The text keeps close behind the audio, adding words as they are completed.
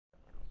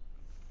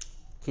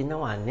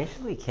I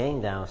initially came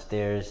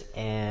downstairs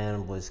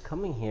and was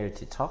coming here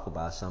to talk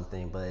about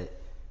something, but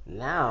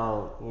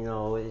now,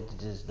 it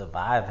just the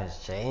vibe has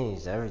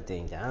changed.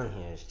 Everything down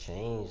here has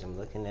changed. I'm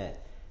looking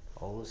at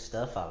old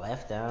stuff I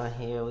left down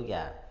here. We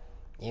got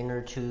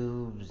inner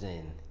tubes,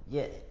 and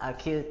yeah, I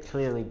could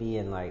clearly be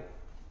in a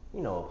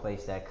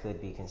place that could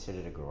be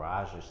considered a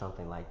garage or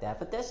something like that.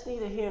 But that's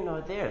neither here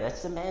nor there. That's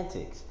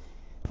semantics.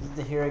 This is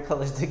the Hearing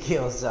Colors to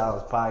Kill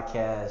Sounds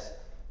podcast,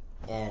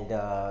 and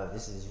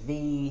this is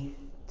V.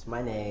 It's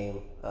my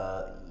name.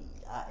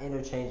 I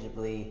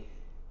interchangeably,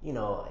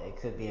 it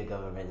could be a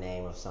government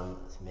name of some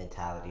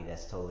mentality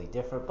that's totally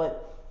different.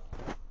 But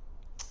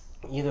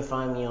you can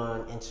find me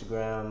on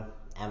Instagram,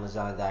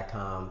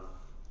 Amazon.com,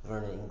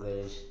 Vernon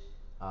English.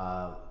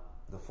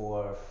 The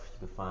fourth,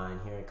 you can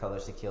find Hearing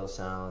Colors to Kill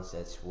Sounds.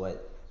 That's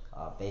what,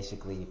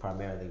 basically,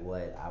 primarily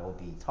what I will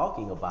be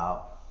talking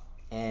about.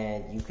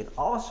 And you can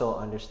also,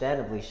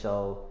 understandably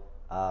so,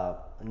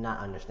 not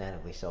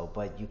understandably so,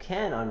 but you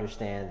can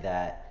understand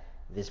that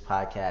this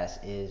podcast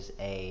is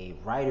a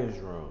writer's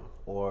room,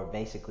 or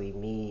basically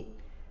me,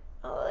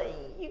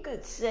 you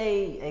could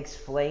say,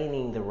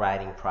 explaining the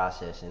writing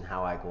process and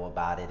how I go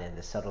about it and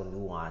the subtle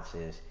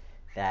nuances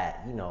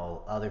that,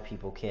 other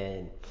people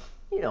can,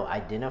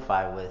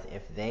 identify with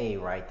if they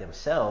write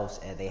themselves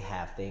and they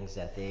have things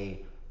that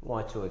they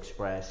want to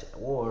express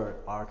or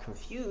are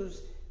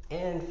confused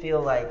and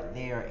feel like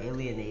they are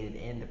alienated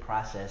in the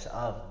process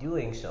of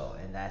doing so.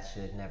 And that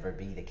should never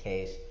be the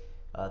case.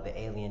 The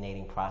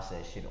alienating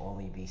process should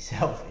only be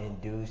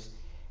self-induced,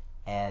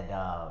 and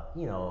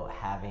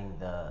having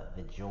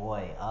the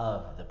joy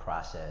of the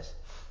process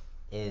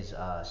is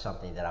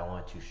something that I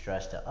want to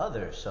stress to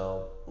others.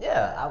 So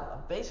yeah,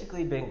 I've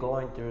basically been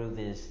going through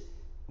this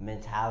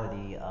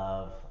mentality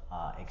of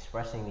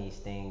expressing these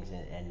things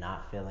and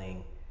not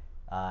feeling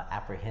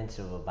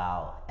apprehensive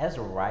about, as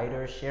a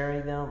writer,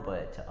 sharing them,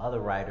 but to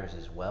other writers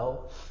as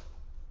well.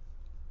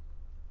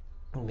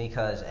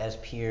 Because as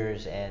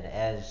peers and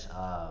as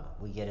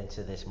we get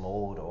into this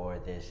mode or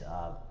this,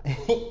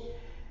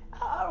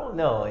 I don't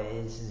know,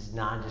 it's this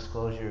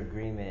non-disclosure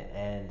agreement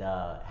and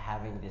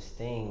having this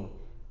thing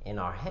in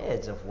our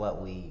heads of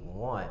what we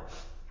want.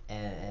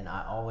 And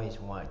I always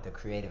want the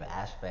creative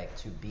aspect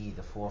to be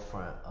the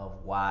forefront of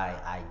why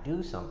I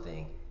do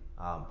something,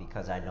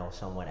 because I know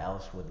someone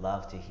else would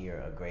love to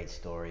hear a great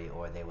story,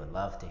 or they would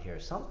love to hear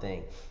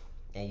something,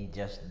 and you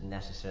just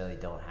necessarily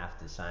don't have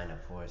to sign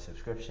up for a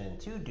subscription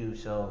to do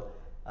so.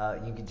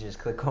 You could just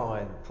click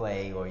on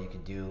play, or you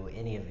could do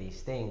any of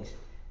these things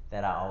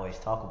that I always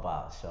talk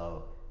about.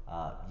 So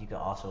you can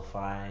also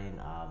find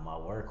my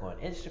work on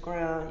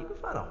Instagram. You can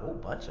find a whole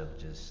bunch of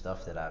just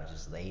stuff that I've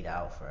just laid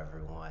out for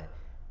everyone,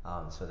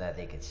 so that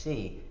they could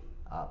see.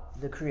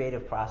 The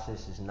creative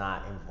process is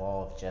not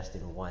involved just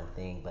in one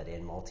thing, but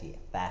in multi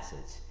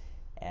facets.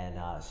 And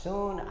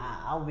soon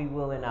I'll be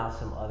wheeling out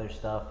some other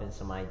stuff and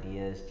some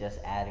ideas, just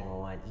adding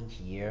on each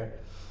year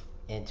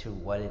into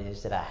what it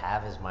is that I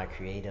have as my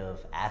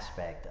creative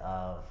aspect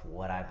of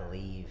what I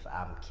believe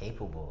I'm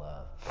capable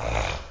of.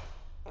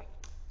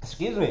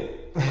 Excuse me.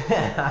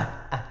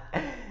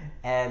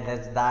 And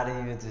that's not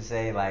even to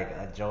say like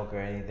a joke or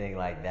anything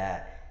like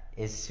that.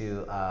 It's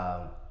to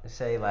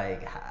say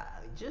like,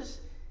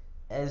 just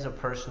as a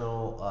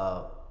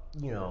personal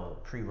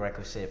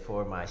prerequisite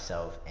for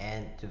myself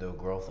and to the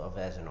growth of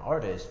as an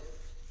artist,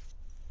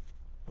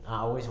 I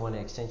always want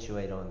to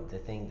accentuate on the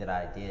thing that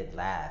I did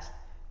last,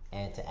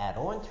 and to add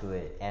on to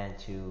it, and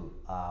to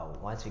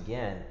once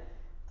again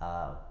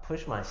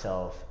push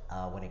myself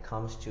when it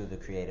comes to the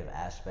creative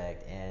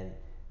aspect, and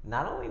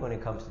not only when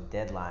it comes to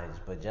deadlines,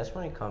 but just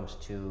when it comes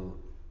to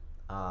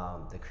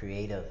the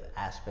creative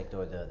aspect,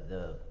 or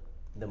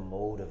the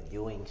mode of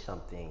doing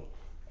something,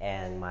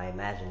 and my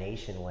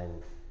imagination.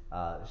 When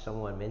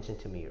someone mentioned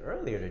to me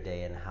earlier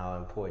today and how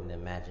important the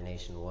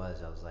imagination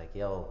was, I was like,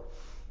 yo,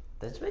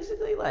 that's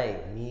basically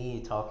like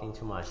me talking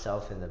to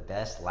myself in the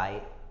best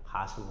light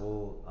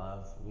possible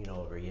of,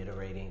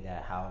 reiterating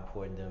that how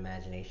important the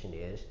imagination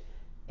is.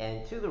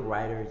 And to the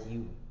writers,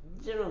 you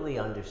generally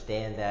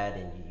understand that,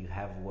 and you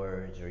have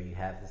words, or you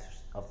have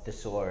a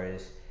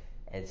thesaurus,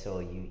 and so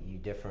you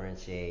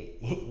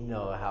differentiate,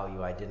 how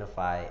you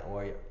identify,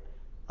 or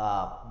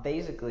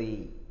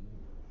basically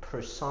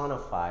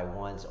personify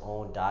one's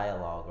own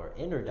dialogue or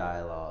inner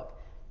dialogue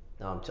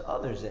to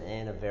others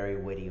in a very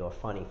witty or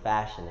funny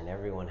fashion, and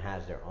everyone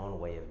has their own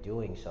way of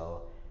doing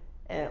so,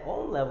 and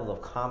own level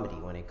of comedy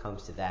when it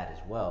comes to that as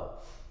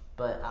well.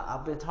 But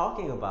I've been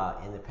talking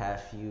about in the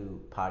past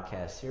few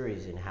podcast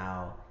series, and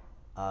how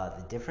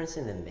the difference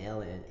in the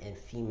male and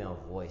female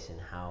voice, and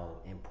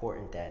how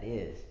important that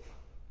is,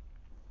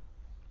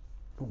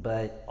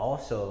 but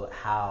also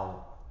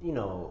how,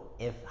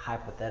 if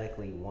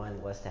hypothetically one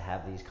was to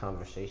have these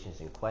conversations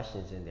and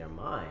questions in their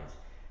minds,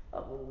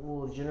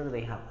 well,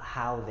 generally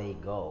how they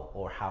go,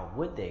 or how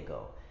would they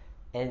go.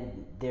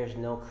 And there's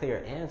no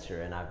clear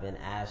answer. And I've been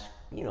asked,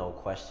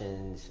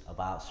 questions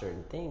about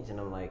certain things, and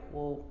I'm like,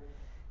 well,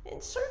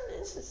 in certain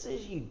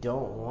instances, you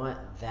don't want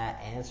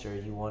that answer.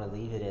 You want to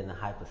leave it in the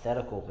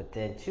hypothetical, but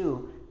then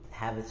too,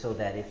 have it so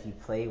that if you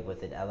play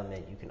with an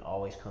element, you can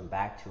always come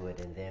back to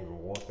it and then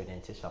warp it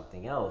into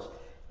something else,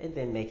 and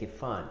then make it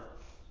fun.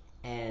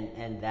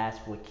 And that's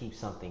what keeps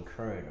something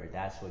current, or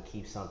that's what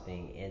keeps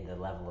something in the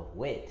level of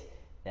wit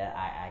that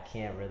I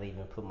can't really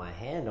even put my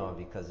hand on,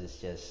 because it's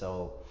just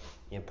so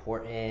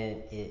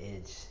important.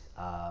 It's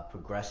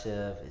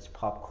progressive, it's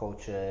pop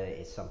culture,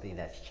 it's something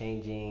that's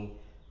changing,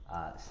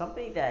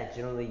 something that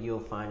generally you'll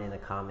find in the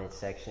comment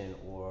section,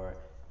 or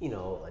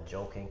a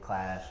joke in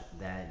class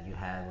that you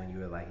had when you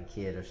were like a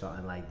kid or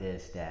something like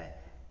this,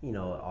 that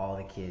all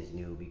the kids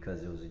knew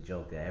because it was a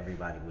joke that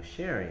everybody was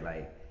sharing.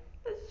 Like,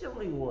 that's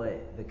generally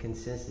what the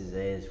consensus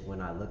is when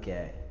I look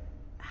at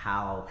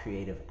how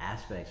creative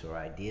aspects or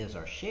ideas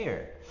are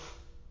shared.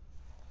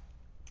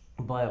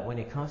 But when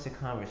it comes to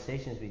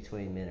conversations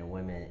between men and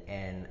women,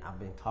 and I've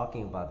been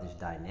talking about this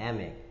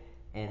dynamic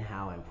and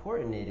how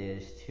important it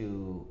is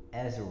to,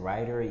 as a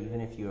writer,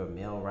 even if you're a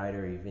male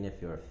writer, even if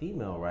you're a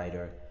female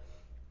writer,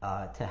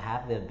 to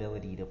have the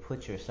ability to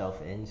put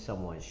yourself in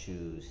someone's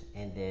shoes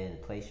and then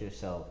place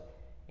yourself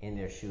in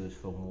their shoes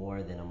for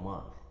more than a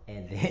month,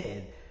 and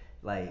then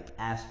like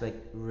aspect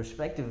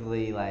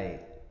respectively,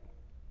 like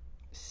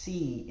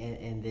see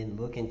and then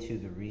look into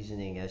the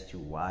reasoning as to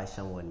why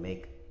someone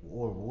make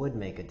or would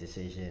make a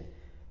decision,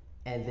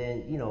 and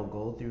then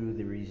go through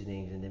the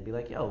reasonings and then be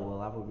like, yo,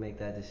 well, I would make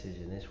that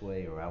decision this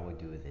way, or I would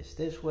do it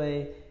this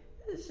way.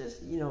 It's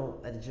just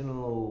a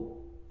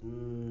general,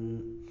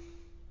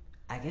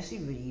 I guess you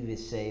would even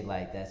say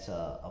like that's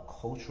a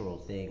cultural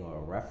thing or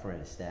a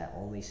reference that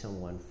only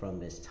someone from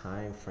this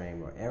time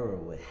frame or era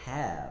would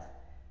have,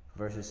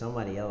 versus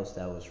somebody else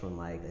that was from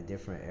like a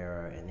different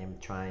era, and them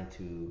trying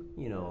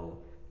to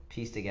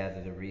piece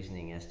together the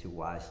reasoning as to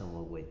why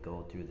someone would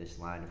go through this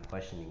line of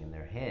questioning in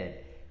their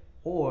head,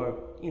 or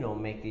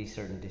make these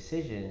certain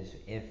decisions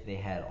if they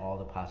had all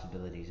the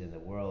possibilities in the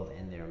world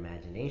in their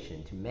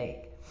imagination to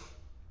make.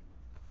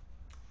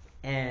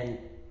 And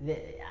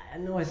I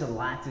know it's a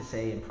lot to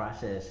say and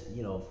process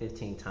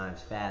 15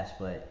 times fast,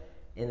 but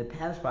in the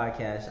past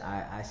podcast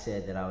I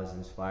said that I was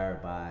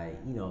inspired by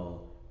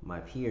my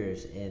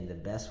peers in the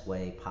best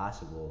way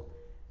possible.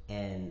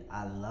 And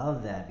I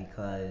love that,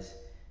 because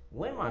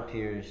when my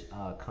peers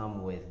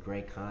come with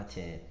great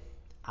content,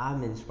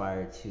 I'm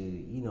inspired to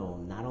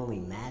not only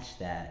match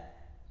that,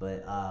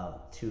 but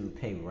to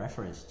pay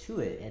reference to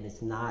it. And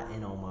it's not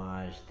an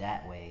homage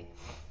that way.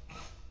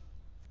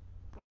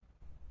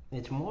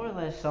 It's more or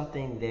less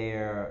something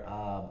there.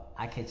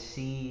 I could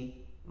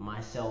see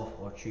myself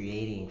or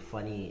creating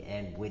funny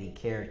and witty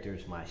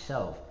characters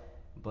myself,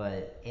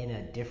 but in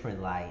a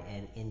different light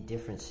and in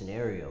different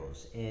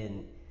scenarios.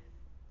 And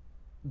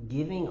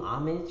giving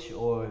homage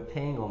or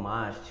paying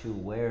homage to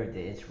where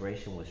the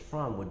inspiration was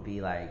from would be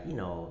like,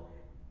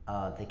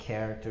 the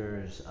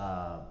character's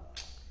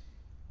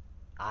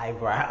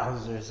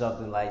eyebrows or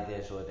something like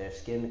this, or their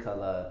skin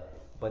color,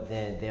 but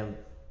then them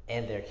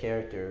and their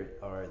character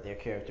or their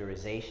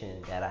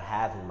characterization that I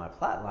have in my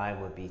plot line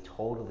would be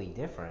totally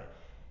different.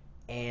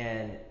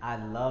 And I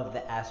love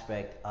the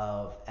aspect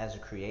of, as a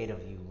creative,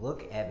 you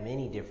look at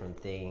many different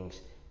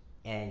things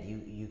and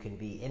you can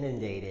be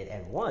inundated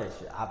at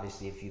once.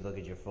 Obviously, if you look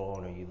at your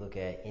phone or you look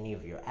at any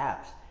of your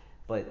apps,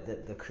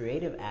 but the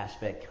creative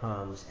aspect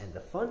comes, and the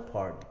fun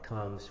part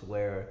comes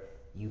where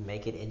you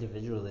make it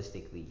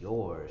individualistically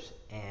yours,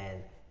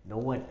 and no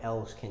one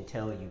else can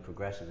tell you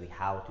progressively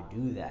how to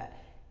do that.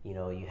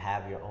 You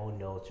have your own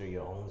notes or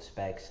your own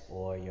specs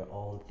or your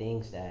own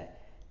things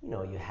that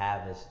you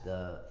have as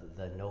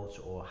the notes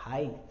or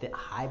high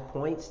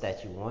points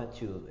that you want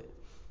to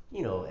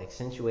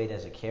accentuate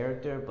as a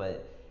character,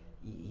 but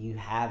you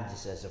have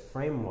this as a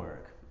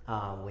framework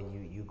when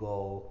you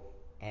go,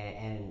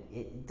 and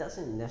it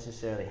doesn't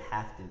necessarily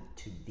have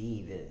to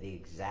be the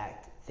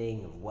exact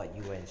thing of what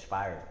you were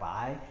inspired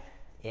by.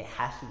 It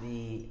has to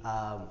be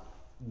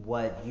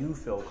what you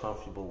feel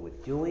comfortable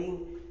with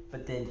doing.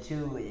 But then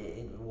too,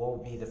 it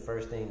won't be the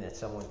first thing that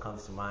someone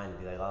comes to mind and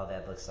be like, oh,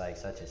 that looks like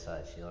such and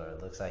such, or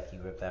it looks like you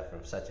ripped that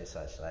from such and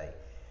such. Like,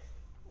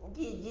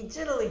 you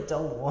generally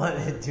don't want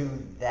to do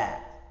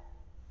that.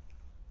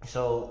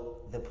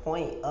 So the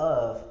point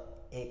of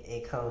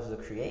it comes to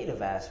the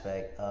creative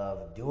aspect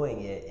of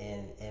doing it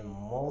in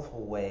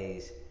multiple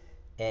ways,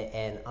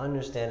 and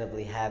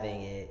understandably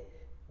having it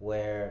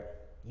where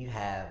you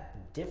have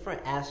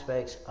different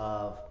aspects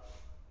of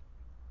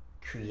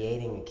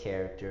creating a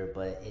character,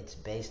 but it's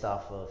based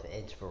off of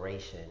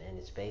inspiration, and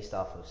it's based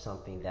off of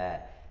something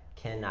that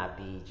cannot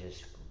be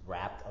just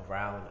wrapped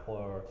around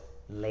or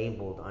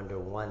labeled under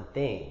one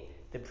thing.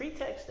 The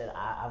pretext that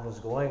I was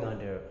going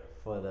under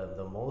for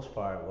the most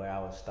part, where I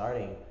was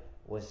starting,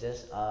 was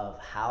just of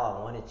how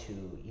I wanted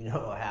to,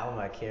 how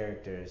my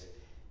characters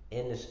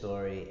in the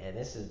story, and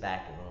this is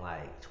back in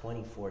like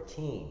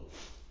 2014,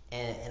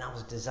 and I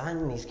was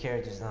designing these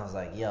characters, and I was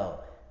like, yo,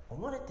 I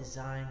want to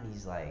design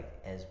these like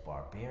as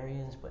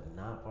barbarians, but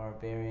not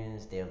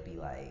barbarians. They'll be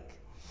like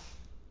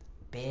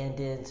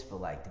bandits,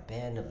 but like the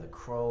Band of the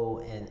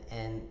Crow,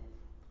 and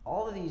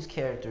all of these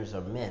characters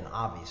are men,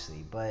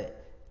 obviously,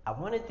 but I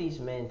wanted these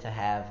men to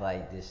have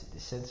like this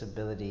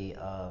sensibility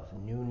of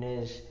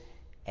newness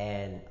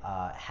and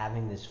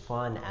having this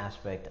fun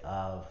aspect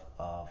of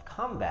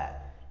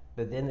combat,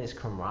 but then this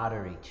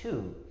camaraderie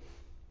too.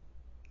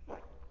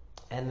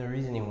 And the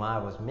reasoning why I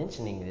was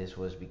mentioning this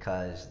was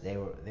because they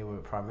were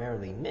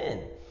primarily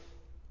men,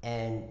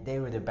 and they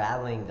were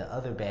battling the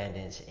other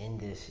bandits in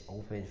this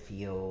open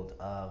field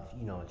of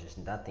just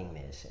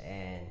nothingness.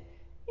 And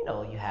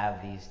you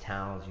have these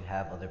towns, you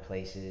have other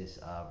places,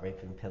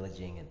 rape and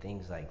pillaging and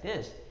things like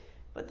this,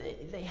 but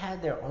they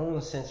had their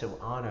own sense of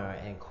honor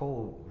and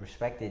code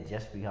respected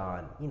just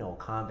beyond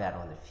combat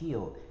on the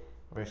field,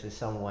 versus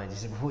someone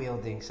just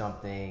wielding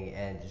something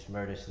and just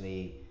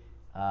mercilessly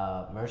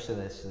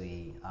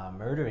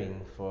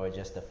murdering for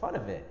just the fun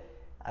of it.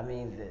 I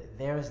mean,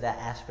 there's that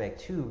aspect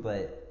too,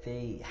 but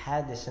they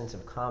had this sense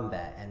of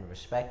combat and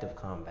respect of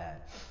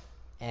combat.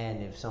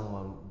 And if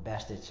someone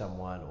bested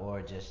someone,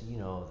 or just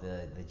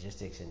the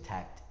logistics and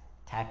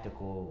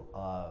tactical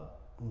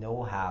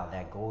know-how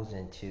that goes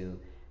into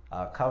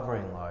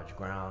covering large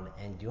ground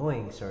and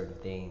doing certain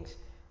things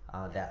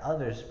that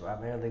others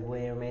primarily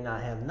may or may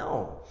not have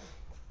known.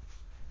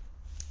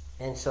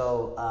 And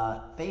so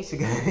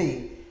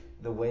basically,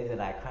 the way that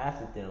I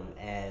crafted them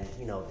and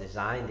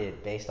designed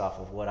it based off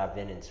of what I've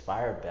been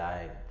inspired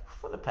by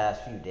for the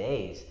past few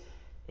days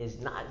is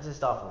not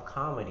just off of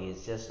comedy.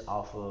 It's just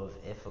off of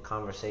if a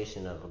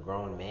conversation of a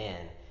grown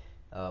man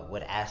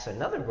would ask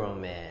another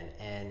grown man,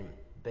 and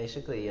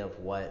basically of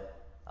what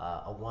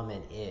a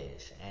woman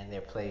is and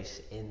their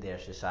place in their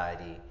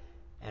society,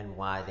 and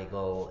why they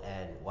go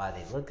and why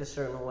they look a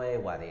certain way,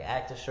 why they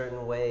act a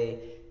certain way.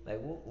 Like,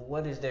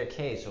 what is their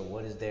case, or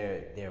what is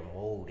their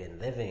mode in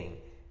living?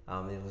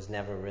 It was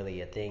never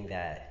really a thing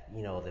that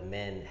the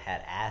men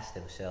had asked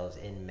themselves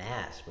in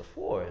mass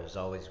before. It was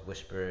always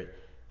whispered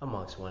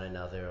amongst one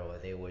another, or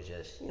they were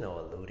just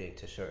alluding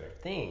to certain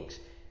things.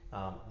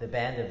 The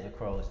Band of the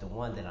Crow is the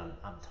one that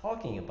I'm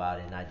talking about,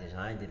 and I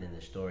designed it in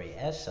the story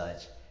as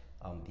such,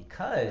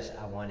 because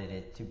I wanted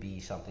it to be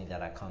something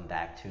that I come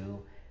back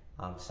to,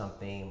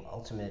 something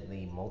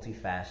ultimately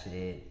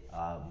multifaceted,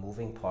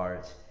 moving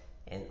parts,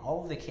 and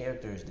all of the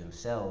characters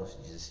themselves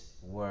just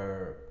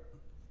were,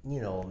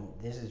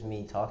 this is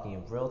me talking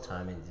in real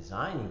time and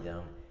designing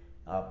them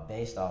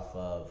based off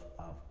of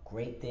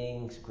great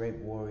things, great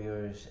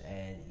warriors.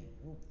 And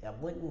I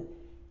wouldn't,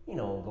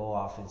 go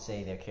off and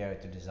say their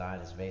character design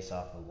is based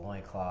off of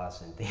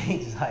loincloths and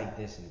things like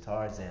this in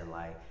Tarzan.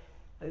 Like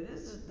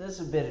this is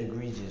a bit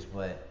egregious,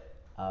 but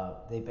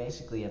they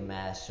basically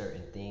amassed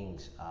certain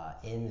things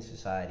in the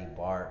society,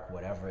 bark,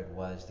 whatever it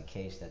was the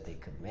case that they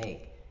could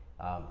make,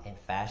 and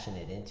fashion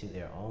it into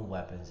their own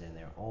weapons and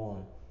their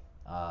own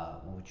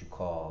what would you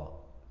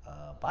call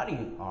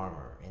body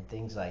armor and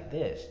things like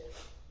this.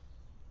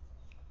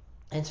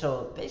 And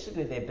so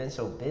basically they've been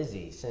so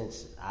busy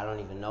since, I don't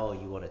even know,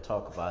 you want to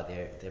talk about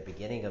their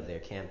beginning of their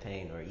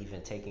campaign, or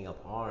even taking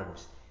up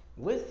arms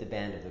with the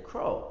Band of the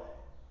Crow.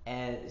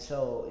 And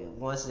so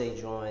once they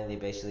join, they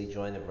basically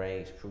join the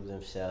ranks, prove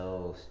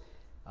themselves,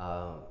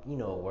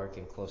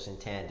 working close in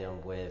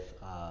tandem with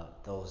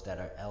those that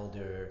are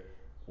elder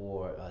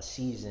or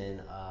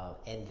seasoned,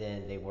 and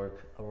then they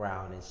work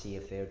around and see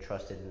if they're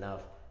trusted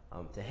enough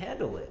to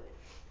handle it.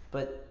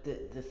 But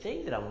the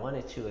thing that I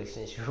wanted to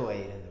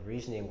accentuate, and the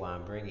reasoning why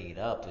I'm bringing it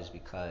up, is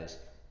because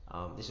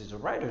this is a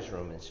writer's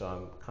room, and so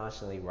I'm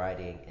constantly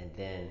writing and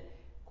then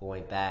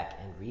going back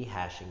and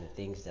rehashing the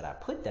things that I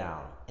put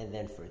down. And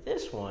then for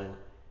this one,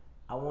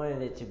 I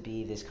wanted it to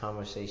be this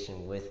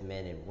conversation with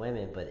men and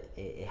women, but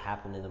it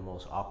happened in the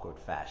most awkward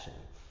fashion.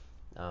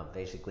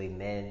 Basically,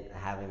 men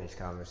having this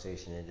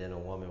conversation, and then a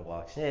woman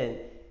walks in,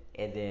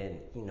 and then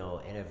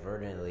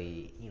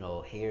inadvertently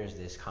hears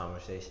this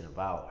conversation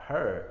about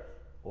her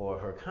or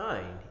her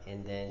kind,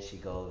 and then she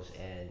goes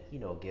and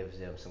gives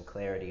them some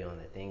clarity on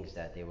the things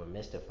that they were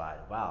mystified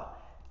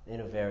about in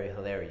a very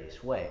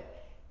hilarious way.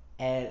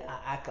 And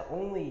I could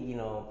only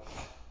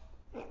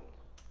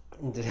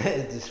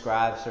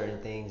describe certain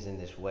things in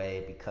this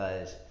way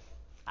because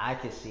I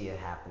could see it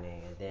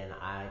happening, and then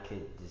I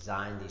could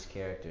design these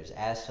characters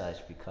as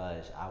such,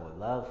 because I would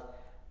love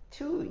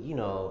to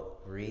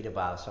read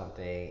about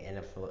something in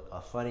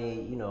a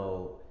funny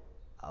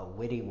a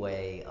witty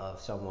way of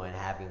someone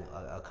having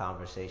a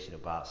conversation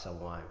about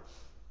someone.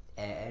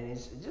 And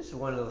it's just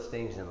one of those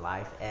things in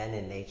life and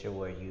in nature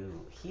where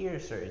you hear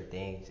certain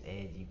things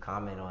and you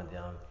comment on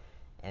them,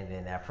 and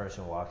then that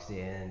person walks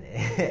in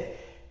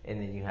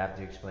and then you have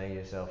to explain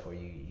yourself, or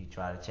you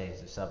try to change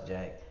the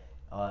subject.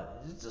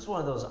 It's just one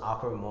of those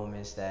awkward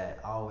moments that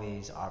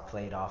always are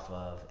played off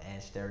of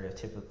and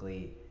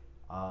stereotypically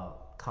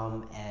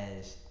come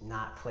as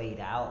not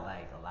played out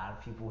like a lot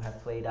of people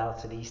have played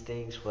out to these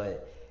things.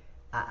 But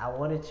I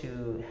wanted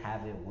to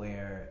have it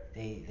where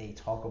they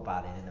talk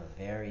about it in a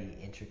very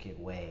intricate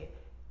way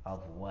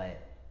of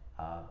what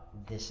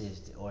this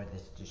is, or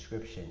this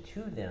description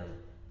to them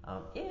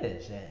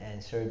is.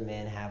 And certain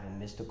men have a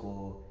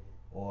mystical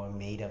or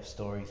made up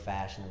story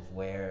fashion of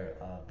where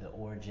the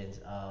origins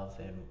of,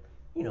 and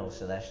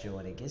celestial,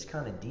 and it gets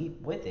kind of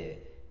deep with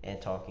it.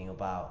 and talking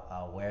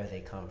about where they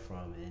come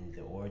from and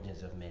the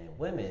origins of men and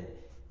women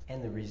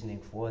and the reasoning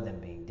for them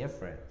being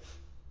different.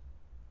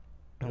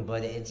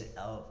 But it's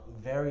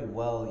very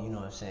well, you know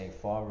what I'm saying,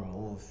 far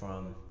removed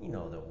from, you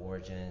know, the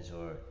origins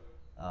or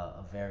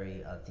a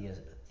very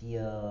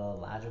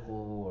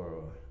theological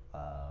or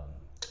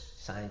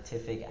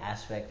scientific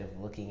aspect of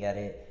looking at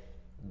it,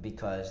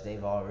 because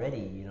they've already,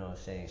 you know what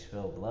I'm saying,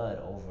 spilled blood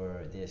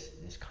over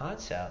this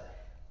concept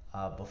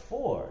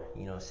before,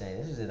 you know what I'm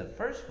saying. This is in the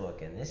first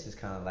book, and this is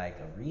kind of like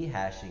a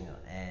rehashing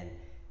and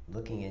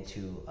looking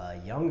into a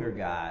younger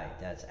guy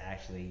that's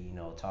actually, you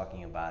know,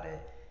 talking about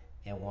it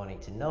and wanting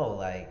to know,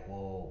 like,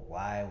 well,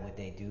 why would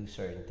they do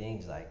certain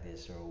things like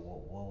this, or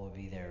what would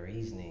be their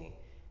reasoning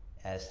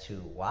as to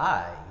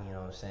why, you know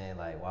what I'm saying,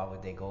 like, why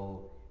would they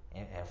go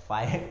and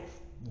fight,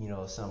 you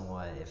know,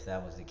 someone if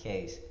that was the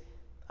case.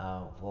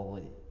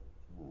 What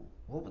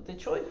would the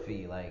choice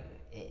be? Like,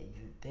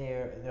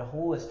 their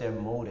whole is their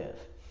motive,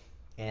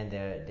 and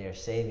their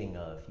saving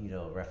of, you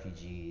know,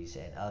 refugees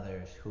and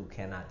others who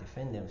cannot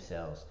defend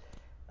themselves.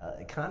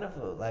 Kind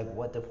of like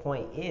what the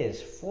point is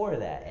for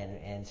that,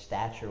 and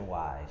stature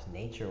wise,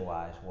 nature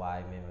wise,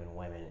 why men and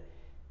women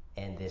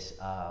and this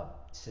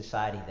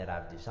society that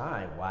I've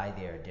designed, why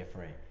they are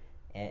different.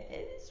 And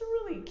it's a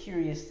really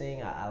curious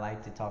thing I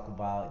like to talk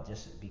about,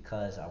 just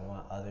because I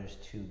want others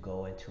to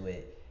go into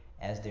it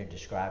as they're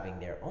describing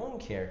their own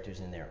characters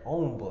in their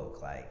own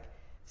book. Like,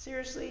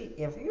 seriously,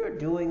 if you're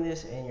doing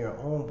this in your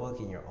own book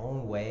in your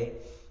own way,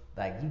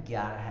 like, you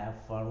gotta have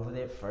fun with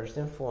it first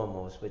and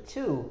foremost. But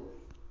two,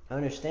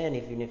 understand,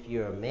 even if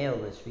you're a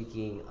male and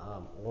speaking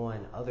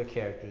on other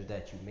characters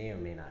that you may or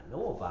may not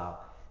know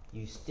about,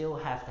 you still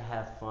have to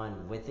have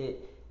fun with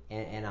it.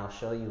 And I'll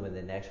show you in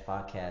the next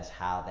podcast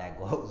how that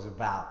goes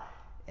about,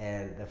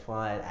 and the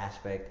fun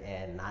aspect,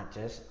 and not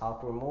just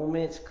awkward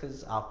moments,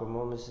 because awkward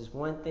moments is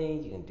one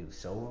thing. You can do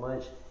so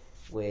much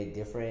with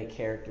different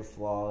character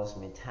flaws,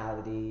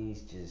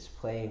 mentalities, just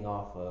playing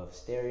off of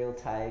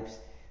stereotypes,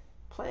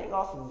 playing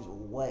off of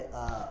what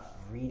a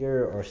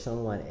reader or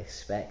someone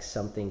expects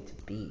something to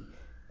be.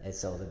 And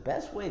so the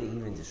best way to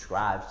even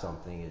describe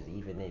something is,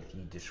 even if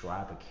you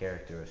describe a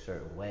character a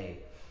certain way,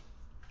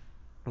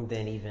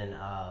 then even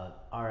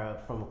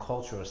from a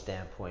cultural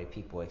standpoint,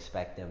 people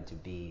expect them to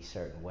be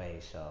certain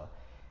ways. So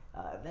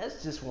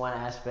that's just one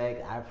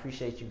aspect. I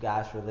appreciate you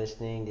guys for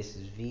listening. This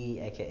is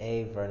V,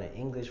 aka Vernon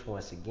English,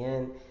 once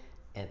again.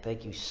 And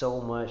thank you so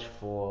much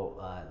for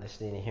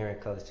listening and hearing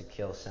Colors to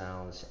Kill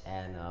Sounds.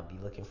 And be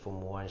looking for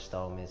more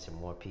installments and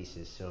more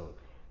pieces soon.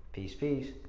 Peace, peace.